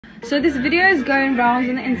So this video is going round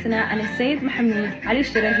on the internet and it says Mohamoud Ali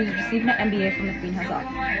Shire, who's receiving an MBA from the Queen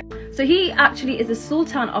herself. So he actually is the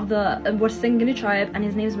Sultan of the Singali tribe, and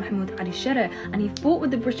his name is Mohamoud Ali Shire, and he fought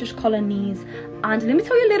with the British colonies. And let me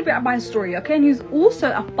tell you a little bit about his story, okay? And he's also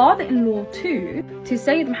a father-in-law to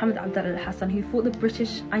Sayyid Muhammad Abdul Hassan, who fought the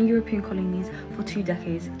British and European colonies for 2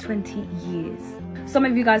 decades, 20 years. Some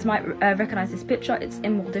of you guys might recognize this picture. It's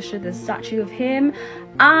in Mogadishu, there's a statue of him.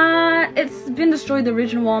 It's been destroyed, the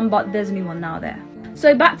original one, but there's a new one now there.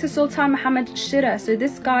 So back to Sultan Mohammad Shire. So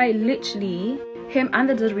this guy literally, him and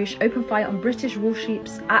the Darwish opened fire on British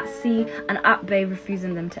warships at sea and at bay,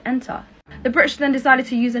 refusing them to enter. The British then decided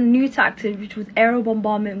to use a new tactic, which was aerial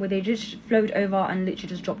bombardment, where they just flowed over and literally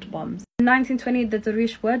just dropped bombs. In 1920, the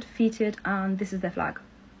Darwish were defeated, and this is their flag,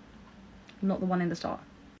 not the one in the star.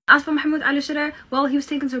 As for Mohamoud Ali Shire, well, he was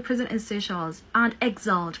taken to a prison in Seychelles and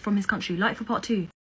exiled from his country, like for part 2.